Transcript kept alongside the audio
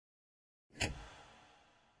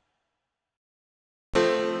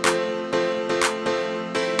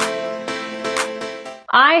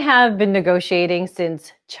I have been negotiating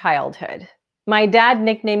since childhood. My dad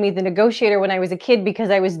nicknamed me the negotiator when I was a kid because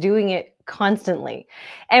I was doing it constantly.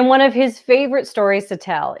 And one of his favorite stories to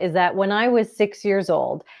tell is that when I was 6 years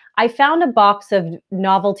old, I found a box of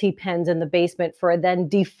novelty pens in the basement for a then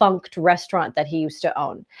defunct restaurant that he used to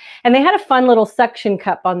own. And they had a fun little suction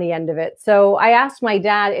cup on the end of it. So I asked my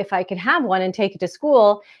dad if I could have one and take it to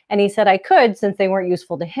school. And he said I could since they weren't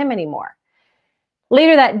useful to him anymore.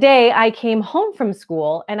 Later that day, I came home from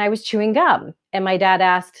school and I was chewing gum. And my dad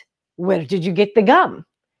asked, "Where did you get the gum?"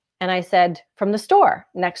 And I said, "From the store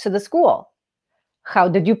next to the school." "How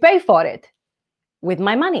did you pay for it?" "With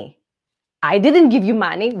my money." "I didn't give you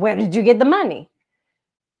money. Where did you get the money?"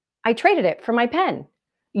 "I traded it for my pen."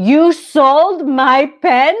 "You sold my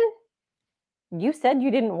pen?" "You said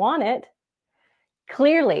you didn't want it."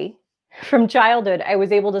 Clearly, from childhood, I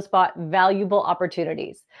was able to spot valuable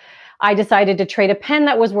opportunities. I decided to trade a pen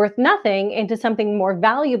that was worth nothing into something more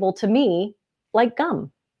valuable to me, like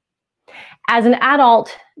gum. As an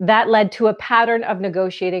adult, that led to a pattern of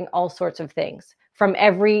negotiating all sorts of things, from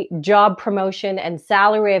every job promotion and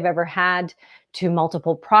salary I've ever had to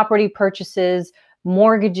multiple property purchases,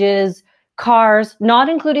 mortgages, cars, not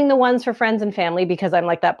including the ones for friends and family because I'm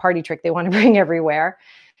like that party trick they want to bring everywhere,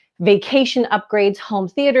 vacation upgrades, home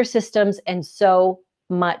theater systems, and so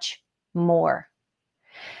much more.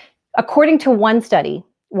 According to one study,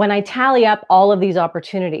 when I tally up all of these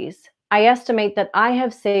opportunities, I estimate that I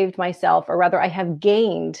have saved myself, or rather I have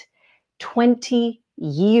gained 20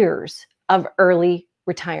 years of early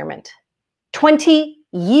retirement. 20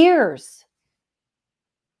 years.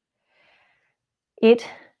 It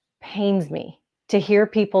pains me to hear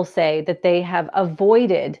people say that they have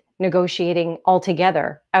avoided negotiating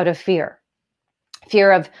altogether out of fear.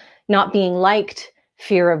 Fear of not being liked,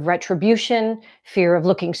 fear of retribution, fear of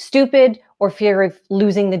looking stupid, or fear of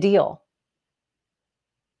losing the deal.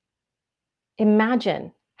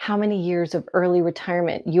 Imagine how many years of early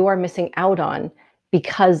retirement you are missing out on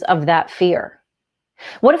because of that fear.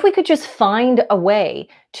 What if we could just find a way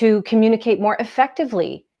to communicate more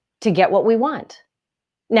effectively to get what we want?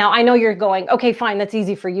 Now, I know you're going, okay, fine, that's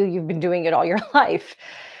easy for you. You've been doing it all your life.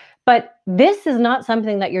 But this is not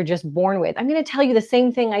something that you're just born with. I'm going to tell you the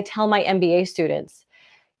same thing I tell my MBA students.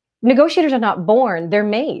 Negotiators are not born, they're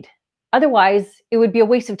made. Otherwise, it would be a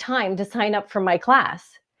waste of time to sign up for my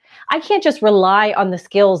class. I can't just rely on the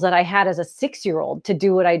skills that I had as a 6-year-old to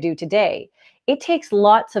do what I do today. It takes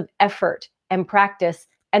lots of effort and practice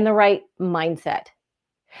and the right mindset.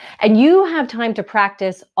 And you have time to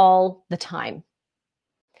practice all the time.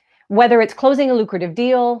 Whether it's closing a lucrative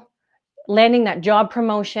deal, landing that job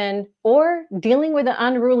promotion, or dealing with an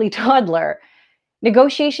unruly toddler,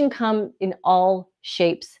 negotiation comes in all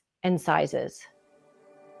shapes and sizes.